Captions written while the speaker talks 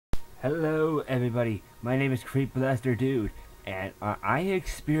Hello, everybody. My name is Creep Blaster Dude, and I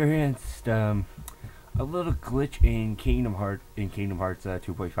experienced a little glitch in Kingdom Hearts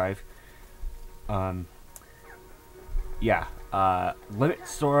 2.5. Um, yeah. Limit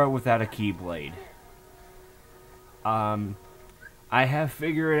Sora without a Keyblade. I have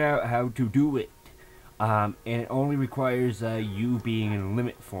figured out how to do it. And it only requires you being in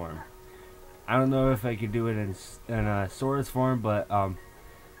limit form. I don't know if I could do it in Sora's form, but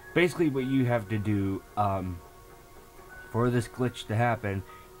basically what you have to do for this glitch to happen,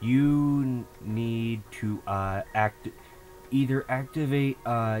 you need to either activate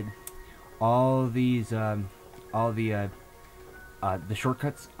all these all the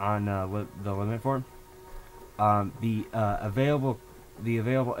shortcuts on the limit form, the available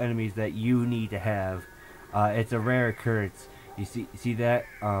enemies that you need to have. It's a rare occurrence. You see that?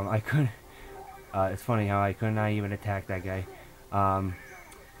 I couldn't. It's funny how I could not even attack that guy.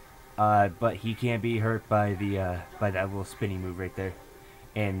 But he can't be hurt by that little spinny move right there,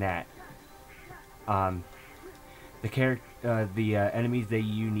 and that. The enemies that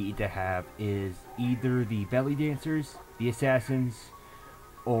you need to have is either the belly dancers, the assassins,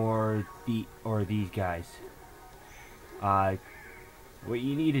 or these guys. What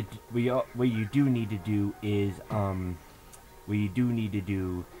you need to what you do need to do is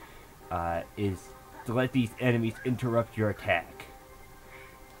is to let these enemies interrupt your attack.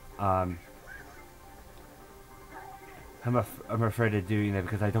 I'm afraid of doing that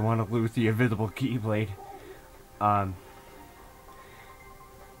because I don't want to lose the invisible Keyblade.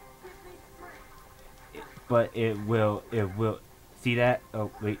 But it will see that? Oh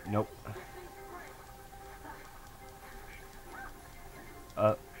wait, nope.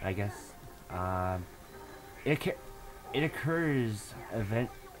 I guess it occurs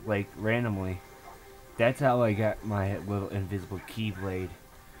randomly. That's how I got my little invisible Keyblade.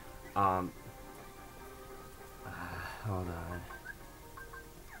 Hold on.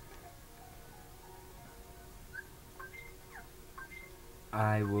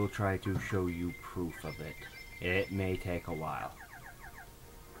 I will try to show you proof of it. It may take a while.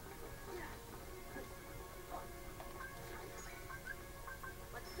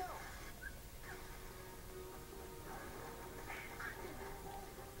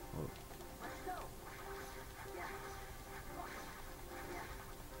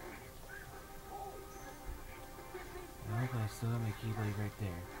 No, but I still have my Keyblade right there.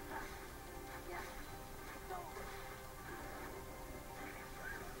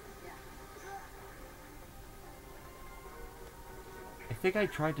 I think I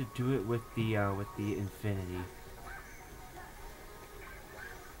tried to do it with the infinity.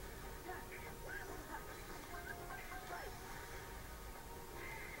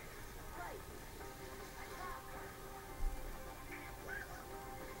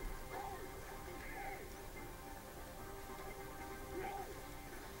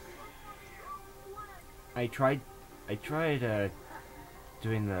 I tried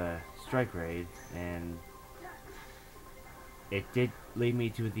doing the strike raid, and it did lead me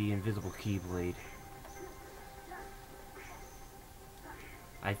to the invisible Keyblade.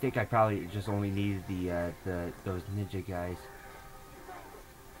 I think I probably just only needed those ninja guys.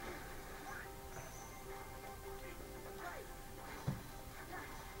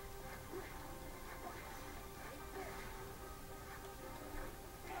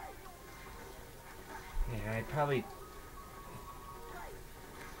 Yeah, I probably.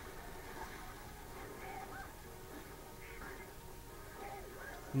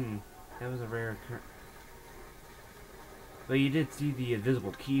 That was a rare occurrence. But you did see the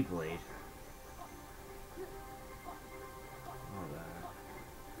invisible Keyblade.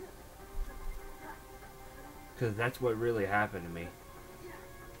 Because that's what really happened to me.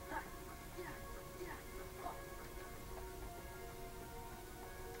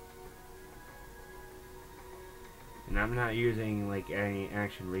 And I'm not using like any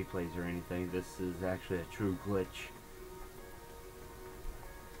action replays or anything. This is actually a true glitch.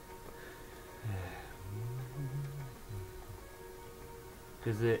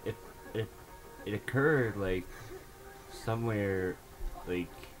 Because it occurred like somewhere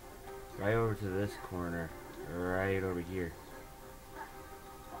like right over to this corner, right over here.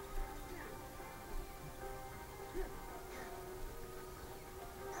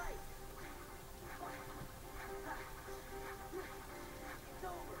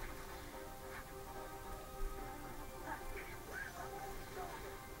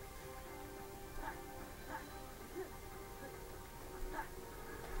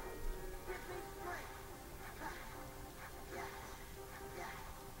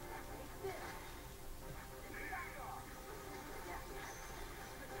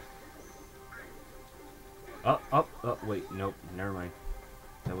 Wait, nope, never mind.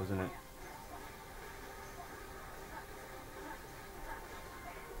 That wasn't it.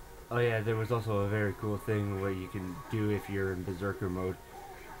 Oh yeah, there was also a very cool thing where you can do if you're in Berserker mode.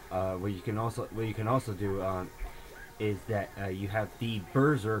 What you can also do is that you have the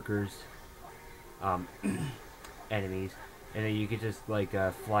Berserkers enemies, and then you could just like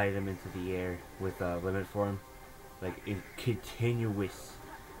fly them into the air with limit form, like in continuous,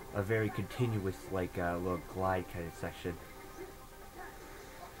 a very continuous like little glide kind of section.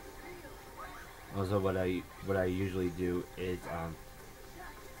 Also, what I usually do is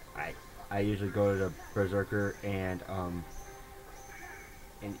I usually go to the Berserker and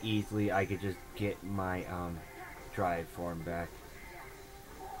easily I could just get my drive form back.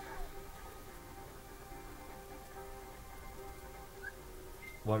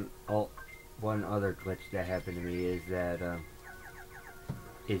 One other glitch that happened to me is that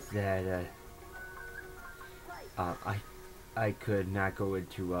I could not go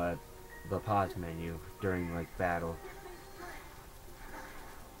into the pause menu during like battle.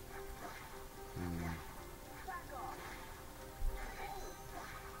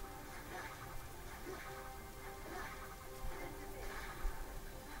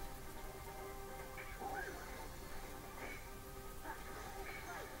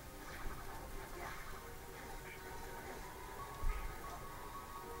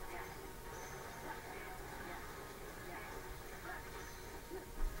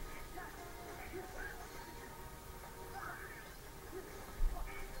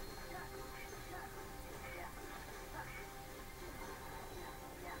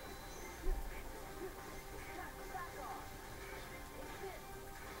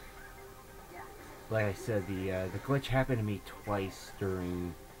 Like I said, the glitch happened to me twice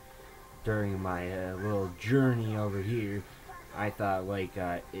during my little journey over here. I thought like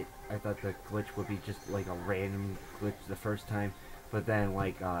I thought the glitch would be just like a random glitch the first time, but then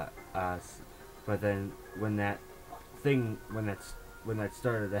like but then when that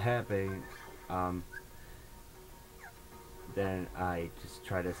started to happen, then I just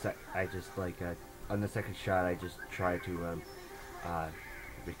tried to on the second shot I just tried to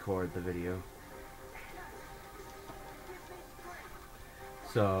record the video.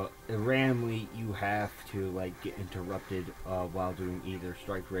 So randomly you have to like get interrupted while doing either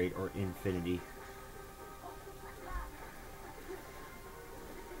strike rate or infinity.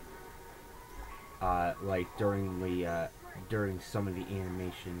 Like during some of the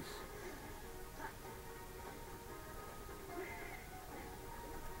animations.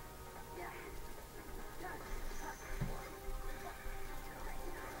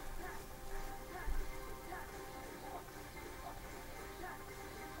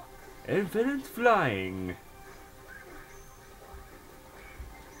 Infinite flying.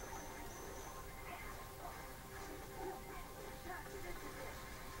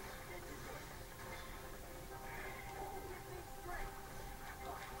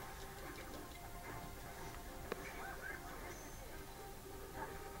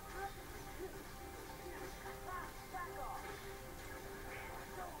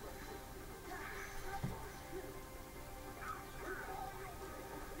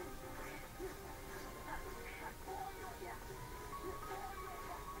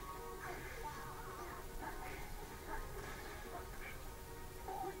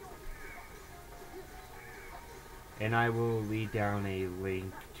 And I will lead down a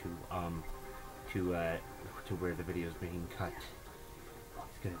link to where the video is being cut.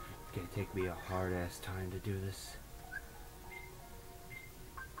 It's gonna take me a hard ass time to do this.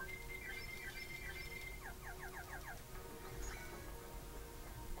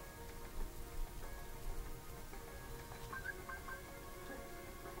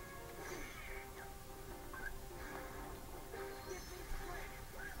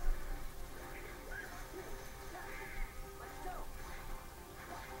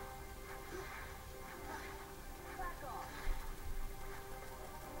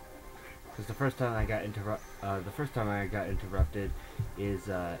 Because the first time I got interrupted is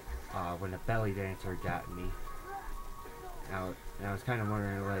when a belly dancer got me. Now, I was kind of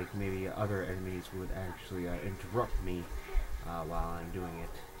wondering, like, maybe other enemies would actually interrupt me while I'm doing it.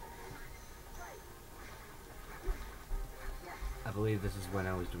 I believe this is when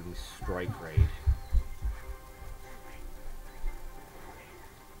I was doing Strike Raid.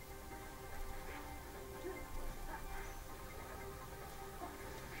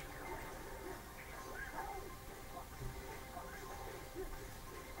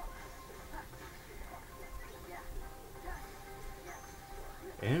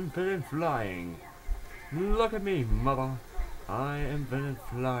 Infinite flying. Look at me, mother. I am infinite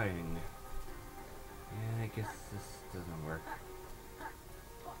flying. Yeah, I guess this doesn't work.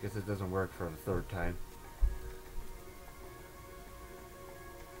 Guess it doesn't work for the third time.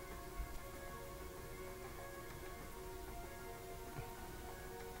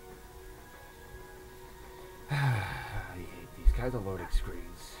 I hate these kinds of loading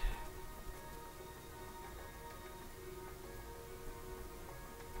screens.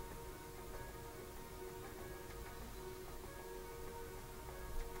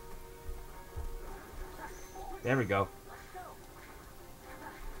 There we go.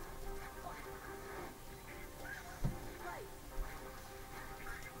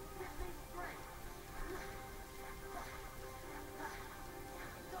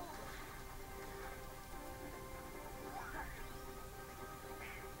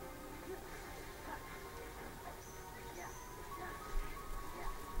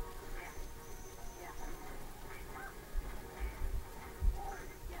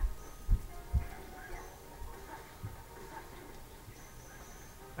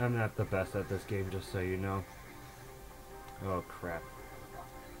 I'm not the best at this game, just so you know. Oh, crap.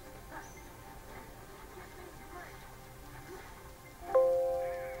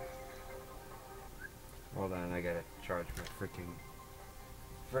 Hold on, I gotta charge my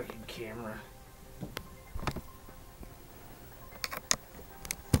freaking camera.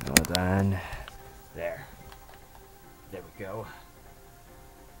 Hold on. There. There we go.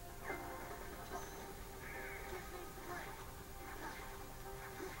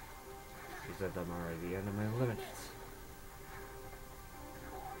 He said I'm already the end of my limits.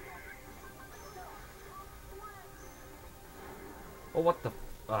 Oh, what the?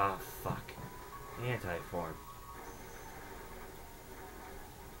 Ah, fuck. Anti-form.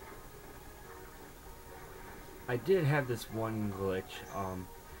 I did have this one glitch,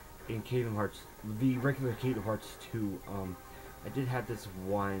 in Kingdom Hearts, the regular Kingdom Hearts 2, I did have this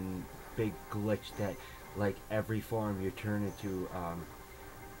one big glitch that, like, every form you turn into,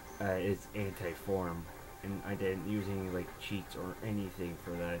 is anti-form, and I didn't use any, like, cheats or anything for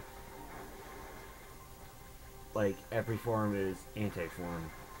that. Like, every form is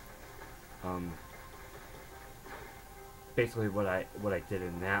anti-form. Basically what I did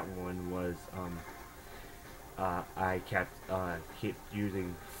in that one was, I kept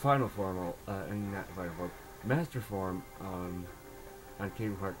using Final Form, I mean not Final Form, Master Form, on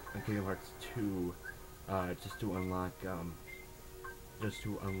Kingdom Hearts 2, just to unlock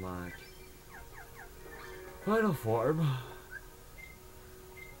Final Form,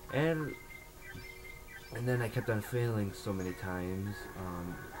 and then I kept on failing so many times.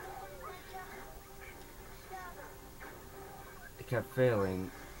 I kept failing,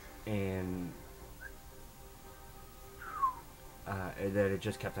 and then it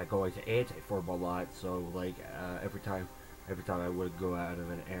just kept on going to anti-form a lot. So like every time I would go out of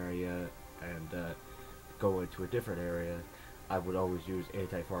an area and go into a different area, I would always use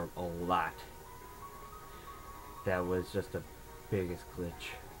anti-form a lot. That was just the biggest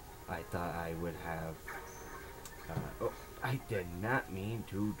glitch I thought I would have. Oh, I did not mean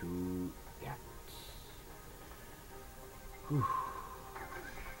to do that. Whew.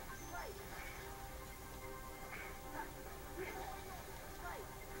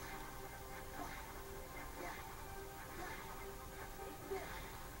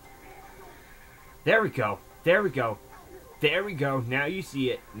 There we go. There we go. There we go. Now you see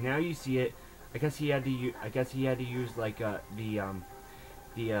it. Now you see it. I guess he had to use. I guess he had to use like the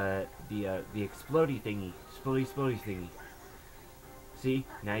explodey thingy, explodey thingy. See?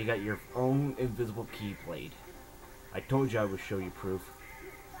 Now you got your own invisible Keyblade. I told you I would show you proof.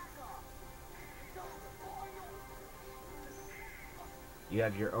 You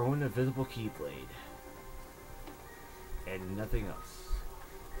have your own invisible Keyblade, and nothing else.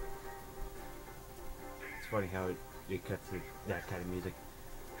 It's funny how it cuts to that kind of music.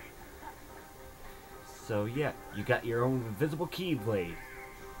 So yeah, you got your own invisible Keyblade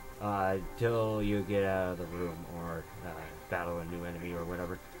till you get out of the room or battle a new enemy or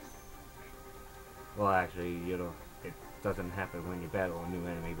whatever. Well, actually, you know, it doesn't happen when you battle a new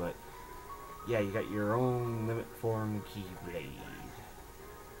enemy, but yeah, you got your own limit form Keyblade.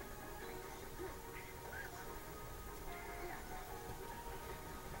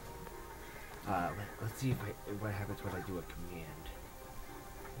 Let's see what happens when I do a command.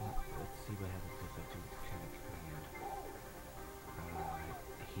 Let's see what happens if I do a kind of command.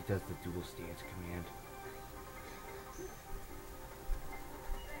 He does the dual stance command.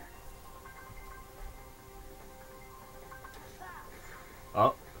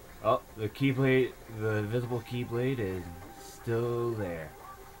 Oh, the Keyblade, the invisible Keyblade is still there.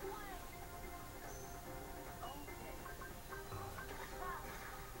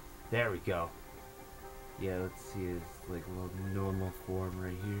 There we go. Yeah, let's see his like little normal form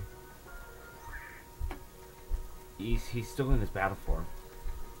right here. He's still in his battle form.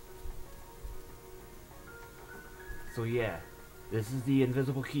 So yeah, this is the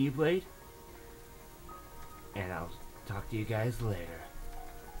invisible Keyblade, and I'll talk to you guys later.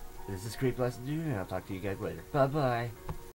 This is Creep Lesson Dude, and I'll talk to you guys later. Bye bye.